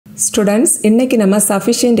Students, இன்னைக்கு நம்ம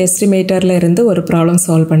sufficient estimatorல இருந்து ஒரு problem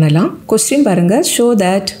solve பண்ணலாம். Question பாருங்க, show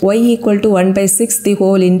that y equal to 1 by 6 the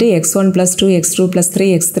whole into x1 plus 2 x2 plus 3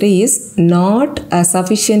 x3 is not a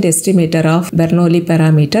sufficient estimator of Bernoulli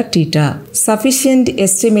parameter theta. Sufficient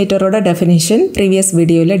estimator ஓட definition previous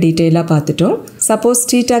videoல detailா பார்த்துட்டோம். Suppose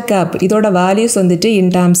theta cap இதோட values வந்துட்டு in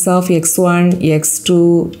terms of x1, x2,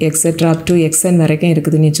 etc. up to xn வரைக்கும்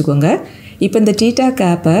இருக்குதுன்னு வச்சுக்கோங்க. இப்போ இந்த theta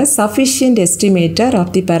cap sufficient estimator of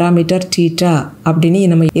the parameter theta அப்படினு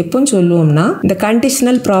நம்ம எப்பவும் சொல்லுவோம்னா இந்த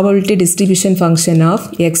conditional probability distribution function of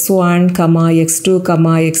x1, x2,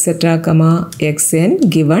 etc. xn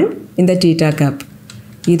given இந்த theta cap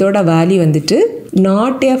இதோட வேல்யூ வந்துட்டு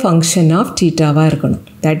not a function of theta வா இருக்கணும்.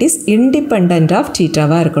 That is independent of theta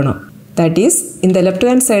வா இருக்கணும். That is இந்த left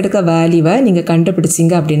hand sideக்கு வேல்யூவை நீங்க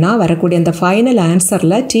கண்டுபிடிச்சீங்க அப்படினா வரக்கூடிய அந்த ஃபைனல்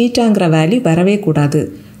ஆன்சர்ல thetaங்கற வேல்யூ வரவே கூடாது.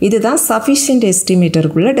 இதுதான் sufficient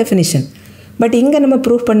estimatorக்குள்ள definition. பட் இங்க நம்ம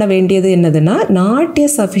ப்ரூவ் பண்ண வேண்டியது என்னதுன்னா not a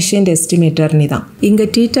sufficient estimator நீ தான். இங்க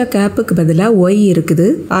theta capக்கு பதிலா y இருக்குது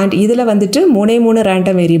and இதுல வந்துட்டு மூணே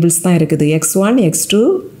random variables தான் இருக்குது x1, x2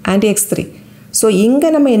 and x3. So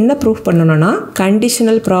இங்க நம்ம என்ன ப்ரூவ் பண்ணனும்னா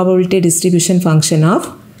conditional probability distribution function of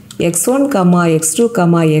x1, x2,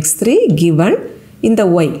 x3 given இந்த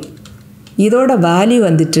y. இதோட வேல்யூ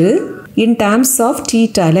வந்துட்டு in terms of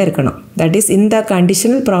theta ல இருக்கணும். That is இந்த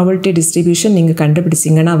conditional probability distribution நீங்க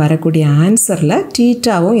கண்டுபிடிச்சீங்கன்னா வரக்கூடிய ஆன்சர்ல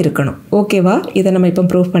thetaவும் இருக்கணும். ஓகேவா? இதை நம்ம இப்போ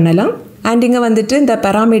ப்ரூவ் பண்ணலாம். அண்ட் இங்க வந்துட்டு இந்த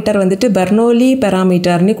parameter வந்துட்டு Bernoulli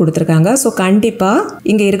parameterனு கொடுத்திருக்காங்க. ஸோ கண்டிப்பா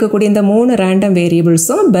இங்க இருக்கக்கூடிய இந்த மூணு random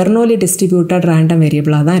variablesம் Bernoulli distributed random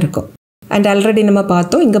variable தான் இருக்கும். அண்ட் ஆல்ரெடி நம்ம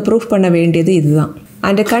பார்த்தோம் இங்க ப்ரூவ் பண்ண வேண்டியது இதுதான்.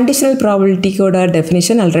 And conditional probability கோட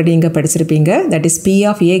definition already இங்க படிச்சிருப்பீங்க. That is P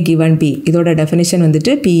of A given B. இதோட definition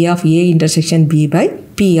வந்துட்டு P of A intersection B by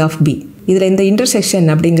P of B. இதுல இந்த intersection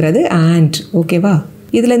அப்படிங்கிறது and. ஓகேவா?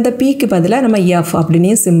 இதுல இந்த Pக்கு பதிலா நம்ம F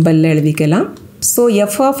அப்படினே சிம்பல்ல எழுதிக்கலாம். So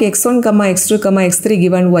F of x1, x2, x3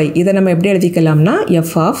 given y. இதை நம்ம எப்படி எழுதிக்கலாம்னா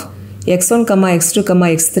F of x1, x2,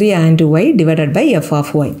 x3 and y divided by F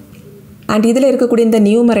of y. And இதுல இருக்கக்கூடிய இந்த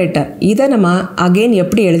numerator இதை நம்ம again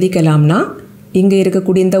எப்படி எழுதிக்கலாம்னா இங்க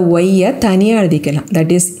இருக்கக்கூடிய இந்த y-ய தனியா எழுதிக்கலாம். That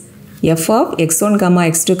is f of x1,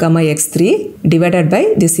 x2, x3 divided by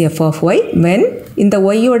this f of y when இந்த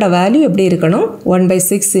y-யோட வேல்யூ எப்படி இருக்கணும் 1 by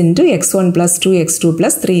 6 into x1 plus 2 x2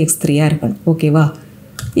 plus 3 x3 இருக்கணும். ஓகேவா?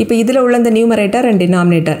 இப்போ இதுல உள்ள இந்த நியூமரேட்டர் and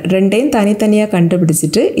denominator ரெண்டையும் தனித்தனியா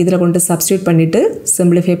கண்டுபிடிச்சிட்டு இதுல கொண்டு சப்ஸ்டிட்யூட் பண்ணிட்டு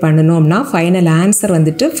சிம்பிளிஃபை பண்ணனும்னா ஃபைனல் ஆன்சர்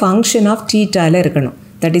வந்துட்டு function of theta ல இருக்கணும்.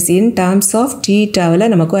 That is in terms of theta ல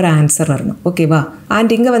நமக்கு ஒரு ஆன்சர் வரணும். ஓகேவா?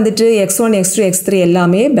 அண்ட் இங்க வந்துட்டு x1, x2, x3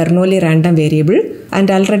 எல்லாமே Bernoulli random variable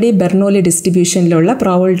and already Bernoulli distributionல உள்ள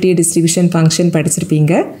probability distribution function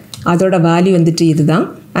படிச்சிருப்பீங்க. அதோட வேல்யூ வந்துட்டு இதுதான்.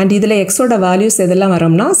 அண்ட் இதுல x ஓட வேல்யூஸ் எதெல்லாம்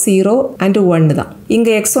வரும்னா 0 and 1 தான். இங்க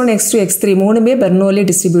x1, x2, x3 மூணுமே Bernoulli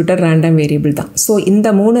distributed random variable தான். ஸோ இந்த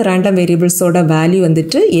மூணு random variablesோட வேல்யூ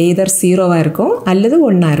வந்துட்டு either 0வா இருக்கும் அல்லது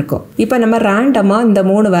 1ஆ இருக்கும். இப்போ நம்ம ரேண்டமா இந்த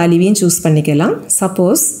மூணு வேல்யூவையும் சூஸ் பண்ணிக்கலாம்.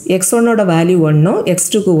 சப்போஸ் x1 ஓட வேல்யூ 1,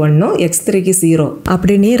 x2க்கு 1, x3க்கு 0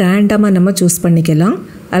 அப்படின்னு ரேண்டமா நம்ம சூஸ் பண்ணிக்கலாம்.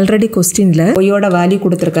 ஆல்ரெடி கொஸ்டின்ல y-யோட வேல்யூ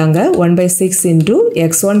கொடுத்திருக்காங்க 1 by 6 into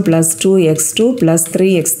x1 plus 2 x2 plus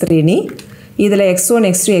 3 x3 நீ இதுல x1,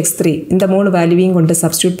 x2, x3 இந்த மூணு வேல்யூவையும் கொண்டு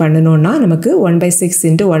சப்ஸ்டிட்யூட் பண்ணனும்னா நமக்கு 1 by 6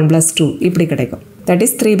 into 1 plus 2 இப்படி கிடைக்கும். That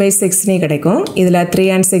is 3 by 6 நீ கிடைக்கும். இதுல 3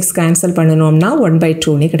 and 6 கேன்சல் பண்ணனும்னா 1 by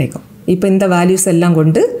 2 நீ கிடைக்கும். இப்போ இந்த வேல்யூஸ் எல்லாம்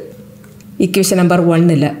கொண்டு ஈக்குவேஷன் நம்பர்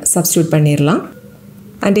 1ல சப்ஸ்டிட்யூட் பண்ணிரலாம்.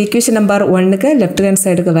 அண்ட் ஈக்குவேஷன் நம்பர் 1க்கு லெஃப்ட் ஹேண்ட்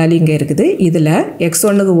சைடுக்கு வேல்யூ இங்க இருக்குது. இதுல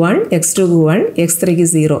x1க்கு 1, x2க்கு 1, x3க்கு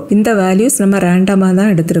 0. இந்த வேல்யூஸ் நம்ம ரேண்டமா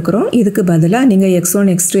தான் எடுத்துக்கிறோம். இதுக்கு பதிலா நீங்க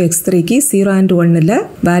x1, x2, x3க்கு 0 and 1ல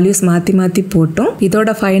வேல்யூஸ் மாத்தி போட்டோம்.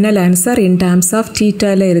 இதோட final answer in terms of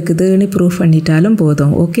theta ல இருக்குதுன்னு ப்ரூவ் பண்ணிட்டாலும்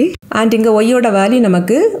போதும். ஓகே? அண்ட் இங்க y-யோட வேல்யூ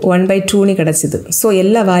நமக்கு 1 by 2 னு கிடைச்சது. சோ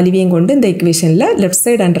எல்லா வேல்யூவையும் கொண்டு இந்த ஈக்குவேஷன்ல லெஃப்ட்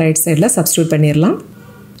சைடு அண்ட் ரைட் சைடுல சப்ஸ்டிட்யூட் பண்ணிரலாம்.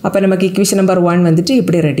 அப்ப நமக்கு ஈக்குவேஷன் நம்பர் 1 வந்துட்டு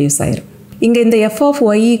இப்படி ரெடியூஸ் ஆயிரும். இங்க இந்த f of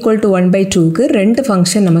y equal to 1 by 2க்கு ரெண்டு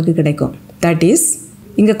ஃபங்க்ஷன் நமக்கு கிடைக்கும். That is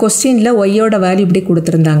இங்க क्वेश्चनல y-யோட வேல்யூ இப்படி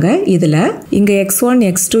கொடுத்திருந்தாங்க. இதுல இங்க x1,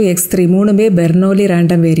 x2, x3 மூணுமே Bernoulli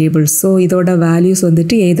random variables. சோ இதோட வேல்யூஸ்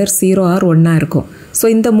வந்துட்டு either 0 or 1ஆ இருக்கும். சோ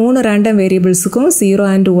இந்த மூணு random variablesக்கும் 0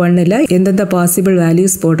 and 1ல எந்தெந்த பாசிபிள்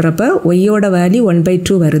வேல்யூஸ் போடுறப்ப y-யோட வேல்யூ 1 by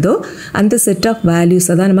 2 வருதோ அந்த செட் ஆஃப்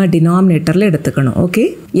வேல்யூஸ் தான் நம்ம டினாமினேட்டர்ல எடுத்துக்கணும். ஓகே?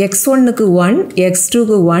 x1க்கு 1,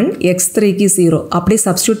 x2க்கு 1, x3க்கு 0 அப்படி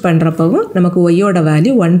சப்ஸ்டிட்யூட் பண்றப்பவும் நமக்கு y-யோட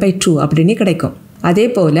வேல்யூ 1 by 2 அப்படினே கிடைக்கும். அதே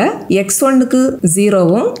போல x1க்கு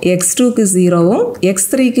 0வும் x2க்கு 0வும்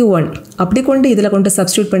x3க்கு 1 அப்படி கொண்டு இதுல கொண்டு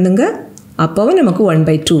சப்ஸ்டிட்யூட் பண்ணுங்க. அப்பவும் நமக்கு 1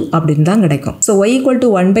 by 2 அப்படினு தான் கிடைக்கும். So y equal to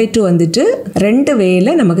 1 by 2 வந்துட்டு ரெண்டு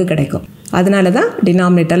வேல நமக்கு கிடைக்கும். அதனால தான்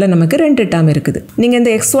டினாமினேட்டரில் நமக்கு 2 டேர்ம் இருக்குது. நீங்கள்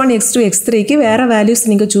இந்த x1, x2, x3க்கு வேறு வேல்யூஸ்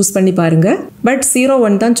நீங்கள் சூஸ் பண்ணி பாருங்கள். பட் 0,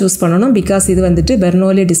 1 தான் சூஸ் பண்ணணும். பிகாஸ் இது வந்துட்டு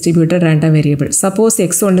Bernoulli distributed random variable. Suppose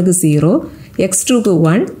x1க்கு 0, x2க்கு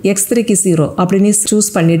 1, x3க்கு 0 அப்படின்னு சூஸ்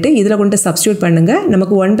பண்ணிவிட்டு இதில் கொண்டு சப்ஸ்டியூட் பண்ணுங்கள்.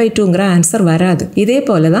 நமக்கு 1/2ங்கிற ஆன்சர் வராது. இதே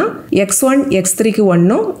போல தான் x1, x3க்கு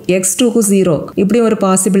 1, x2க்கு 0 இப்படி ஒரு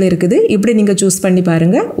பாசிபிள் இருக்குது. இப்படி நீங்கள் சூஸ் பண்ணி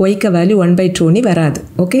பாருங்கள். yக்கு வேல்யூ 1/2 வராது.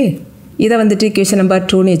 ஓகே, இதை வந்துட்டு ஈக்குவேஷன் நம்பர்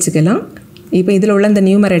 2ன்னு வச்சுக்கலாம். இப்போ இதில் உள்ள இந்த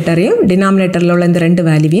நியூமரேட்டரையும் டினாமினேட்டரில் உள்ள இந்த 2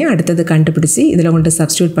 வேல்யூவையும் அடுத்தது கண்டுபிடிச்சி இதில் கொண்டு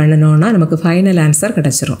சப்ஸ்டியூட் பண்ணணும்னா நமக்கு ஃபைனல் ஆன்சர்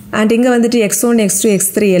கிடச்சிரும். அண்ட் இங்கே வந்துட்டு x1, x2,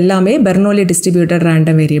 x3 எல்லாமே Bernoulli distributed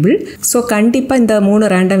random variable. So கண்டிப்பாக இந்த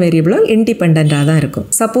 3 ரேண்டம் வேரியபிளும் இண்டிபெண்ட்டாக தான் இருக்கும்.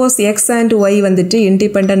 சப்போஸ் x அண்ட் y வந்துட்டு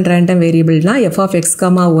independent random வேரியபிள்னா f(x,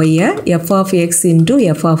 y) f(x into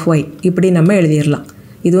f(y) இப்படி நம்ம எழுதிடலாம்.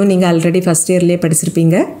 இதுவும் நீங்கள் ஆல்ரெடி ஃபஸ்ட் இயர்லேயே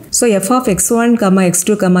படிச்சிருப்பீங்க. So f(x1,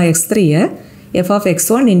 x2, x3)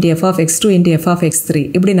 f(x1 into f(x2 into f(x3)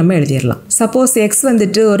 இப்படி நம்ம எழுதிடலாம். சப்போஸ் x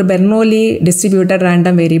வந்துட்டு ஒரு பெர்னோலி டிஸ்ட்ரிபியூட்டட்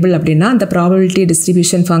ரேண்டம் வேரியபிள் அப்படின்னா அந்த ப்ராபபிலிட்டி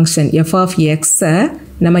டிஸ்ட்ரிபியூஷன் ஃபங்க்ஷன் f(x)-ஐ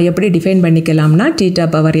நம்ம எப்படி டிஃபைன் பண்ணிக்கலாம்னா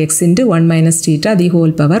θ(x into 1 minus θ the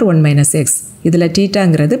whole power 1 minus x). இதில்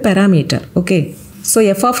θங்கிறது பெராமீட்டர். ஓகே, ஸோ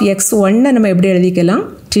f(x1) நம்ம எப்படி எழுதிக்கலாம்?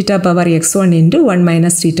 θ(x1 into 1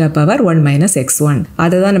 minus θ power 1 minus x1).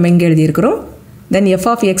 அதை தான் நம்ம இங்கே எழுதியிருக்கிறோம். Then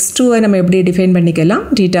f(x2) நம்ம எப்படி டிஃபைன் பண்ணிக்கலாம்?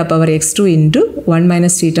 θ(x2 into 1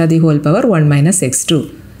 minus θ the whole power 1 minus x2).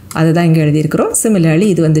 அதுதான் இங்கே எழுதியிருக்கிறோம். சிமிலர்லி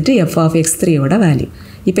இது வந்துட்டு f(x3)யோட வேல்யூ.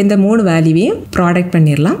 இப்போ இந்த 3 வேல்யூவையும் ப்ராடக்ட்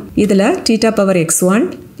பண்ணிடலாம். இதில் θ(x1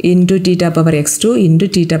 into θ(x2 into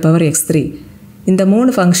θ(x3) இந்த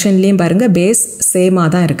 3 ஃபங்க்ஷன்லேயும் பாருங்கள் பேஸ் சேமாக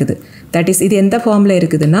தான் இருக்குது. தட் இஸ் இது எந்த ஃபார்மில்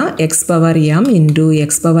இருக்குதுன்னா x(m) into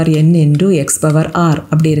x(n) into x(r)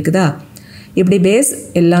 அப்படி இருக்குதா? இப்படி பேஸ்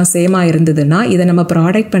எல்லாம் சேமாக இருந்ததுன்னா இதை நம்ம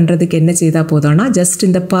ப்ராடக்ட் பண்ணுறதுக்கு என்ன செய்தால் போதும்னா ஜஸ்ட்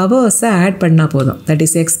இந்த பவர்ஸை ஆட் பண்ணால் போதும். That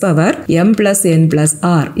is x(m plus n plus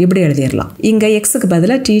r) இப்படி எழுதிடலாம். இங்கே எக்ஸுக்கு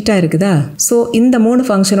பதிலாக θ இருக்குதா? ஸோ இந்த 3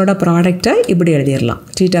 ஃபங்க்ஷனோட ப்ராடக்டை இப்படி எழுதிடலாம்.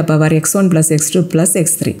 θ(x1 plus x2 plus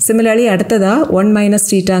x3). Similarly அடுத்ததாக 1 minus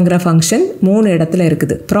θங்கிற ஃபங்க்ஷன் 3 இடத்துல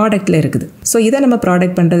இருக்குது, ப்ராடக்டில் இருக்குது. ஸோ இதை நம்ம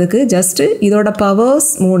ப்ராடக்ட் பண்ணுறதுக்கு ஜஸ்ட்டு இதோட பவர்ஸ்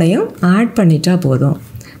 3ஐயும் ஆட் பண்ணிட்டா போதும்.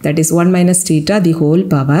 That is 1 minus θ the whole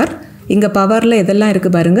power. இங்கே பவரில் எதெல்லாம்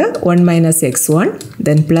இருக்குது பாருங்கள். 1 minus x1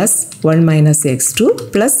 தென் plus 1 minus x2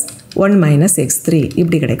 plus 1 minus x3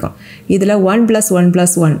 இப்படி கிடைக்கும். இதில் 1 plus 1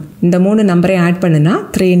 plus 1 இந்த 3 நம்பரை ஆட் பண்ணுனா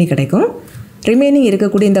 3ன்னு கிடைக்கும். ரிமைனிங்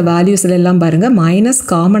இருக்கக்கூடிய இந்த வேல்யூஸில் எல்லாம் பாருங்கள் மைனஸ்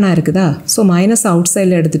காமனாக இருக்குதா? ஸோ மைனஸ் அவுட்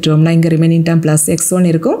சைடில் எடுத்துட்டோம்னா இங்கே ரிமைனிங் டேர்ம் ப்ளஸ்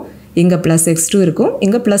x1 இருக்கும், இங்கே ப்ளஸ் x2 இருக்கும்,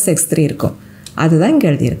 இங்கே ப்ளஸ் x3 இருக்கும். அதுதான் இங்கே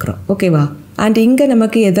எழுதியிருக்கிறோம். ஓகேவா? அண்ட் இங்கே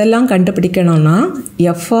நமக்கு எதெல்லாம் கண்டுபிடிக்கணும்னா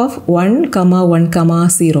f(1, 1,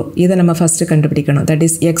 0) இதை நம்ம ஃபஸ்ட்டு கண்டுபிடிக்கணும். தட்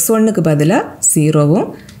இஸ் x1க்கு பதிலாக 0வும்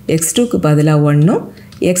x2க்கு பதிலாக 1ம்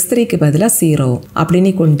x3க்கு பதிலாக 0வும்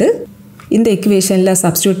அப்படின்னு கொண்டு இந்த இக்குவேஷனில்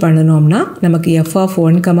சப்ஸ்டியூட் பண்ணணும்னா நமக்கு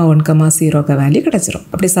f(1, 1, 0) வேல்யூ கிடச்சிரும்.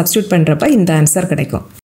 அப்படி சப்ஸ்டியூட் பண்ணுறப்ப இந்த ஆன்சர் கிடைக்கும்.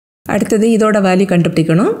 அடுத்தது இதோட வேல்யூ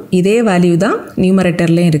கண்டுபிடிக்கணும். இதே வேல்யூ தான்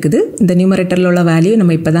நியூமரேட்டர்லேயும் இருக்குது. இந்த நியூமரேட்டரில் உள்ள வேல்யூ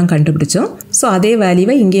நம்ம இப்போ தான் கண்டுபிடிச்சோம். ஸோ அதே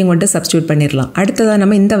வேல்யூவை இங்கேயும் கொண்டு சப்ஸ்டியூட் பண்ணிடலாம். அடுத்ததாக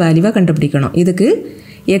நம்ம இந்த வேல்யூவை கண்டுபிடிக்கணும். இதுக்கு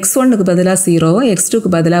x1க்கு பதிலாக 0வும்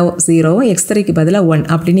x2க்கு பதிலாக 0வும் x3க்கு பதிலாக 1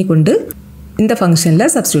 அப்படின்னு கொண்டு இந்த ஃபங்க்ஷனில்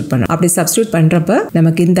சப்ஸ்டியூட் பண்ணணும். அப்படி சப்ஸ்டியூட் பண்ணுறப்ப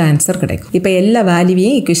நமக்கு இந்த ஆன்சர் கிடைக்கும். இப்போ எல்லா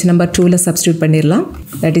வேல்யூவையும் ஈக்குவேஷன் நம்பர் 2ல் சப்ஸ்டியூட் பண்ணிடலாம்.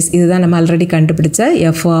 தட் இஸ் இதுதான் நம்ம ஆல்ரெடி கண்டுபிடிச்ச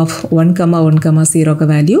f(1, 1,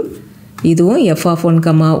 0) வேல்யூ. இதுவும் f(1,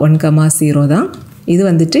 1, 0) தான். இது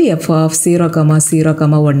வந்துட்டு f(0,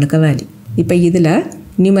 0, 1) வேல்யூ. இப்போ இதில்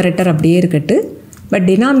நியூமரேட்டர் அப்படியே இருக்கட்டு. பட்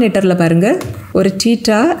டினாமினேட்டரில் பாருங்கள் ஒரு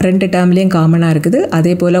θ 2 டேர்ம்லேயும் காமனாக இருக்குது.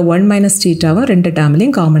 அதே போல் 1 minus θவும் 2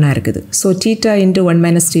 டேர்ம்லேயும் காமனாக இருக்குது. ஸோ θ into 1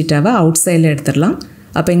 minus θவை அவுட் சைடில் எடுத்துடலாம்.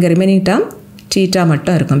 அப்போ இங்கே ரிமைனிங் டேர்ம் θ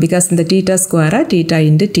மட்டும் இருக்கும். பிகாஸ் இந்த θ ஸ்கொயராக θ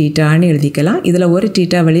into θன்னு எழுதிக்கலாம். இதில் ஒரு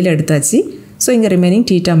θ வெளியில் எடுத்தாச்சு. ஸோ இங்கே ரிமைனிங்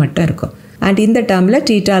θ மட்டும் இருக்கும். அண்ட் இந்த டேர்மில்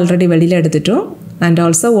θ ஆல்ரெடி வெளியில் எடுத்துட்டோம். அண்ட்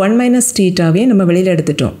ஆல்சோ 1 minus θவையும் நம்ம வெளியில்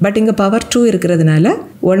எடுத்துட்டோம். பட் இங்கே பவர் 2 இருக்கிறதுனால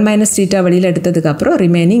 1 minus θ வெளியில் எடுத்ததுக்கப்புறம்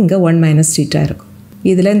ரிமைனிங் இங்கே 1 minus θ இருக்கும்.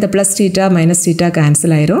 இதில் இந்த ப்ளஸ் θ மைனஸ் θ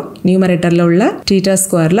கேன்சல் ஆயிரும். நியூமரேட்டரில் உள்ள θ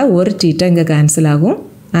ஸ்கொயரில் ஒரு θ இங்கே கேன்சல் ஆகும்.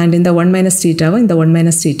 அண்ட் இந்த 1 minus θவும் இந்த 1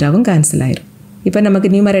 minus θவும் கேன்சல் ஆயிரும். இப்போ நமக்கு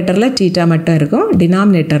நியூமரேட்டரில் θ மட்டும் இருக்கும்,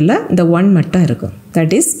 டினாமினேட்டரில் இந்த 1 மட்டும் இருக்கும்.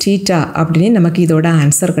 தட் இஸ் θ அப்படின்னு நமக்கு இதோட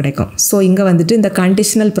ஆன்சர் கிடைக்கும். ஸோ இங்கே வந்துட்டு இந்த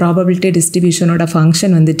கண்டிஷனல் ப்ராபபிலிட்டி டிஸ்ட்ரிபியூஷனோட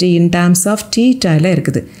ஃபங்க்ஷன் வந்துட்டு இன் டேர்ம்ஸ் ஆஃப் θல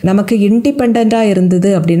இருக்குது. நமக்கு இண்டிபெண்ட்டாக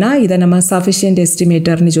இருந்தது அப்படின்னா இதை நம்ம சஃபிஷியன்ட்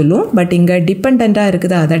எஸ்டிமேட்டர்னு சொல்லுவோம். பட் இங்கே டிபெண்ட்டாக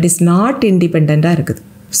இருக்குதா? தட் இஸ் நாட் இண்டிபெண்ட்டாக இருக்குது.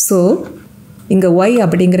 ஸோ இங்கே y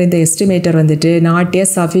அப்படிங்கிற இந்த எஸ்டிமேட்டர் வந்துட்டு not a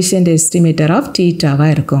sufficient estimator of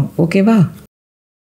θவாக இருக்கும். ஓகேவா?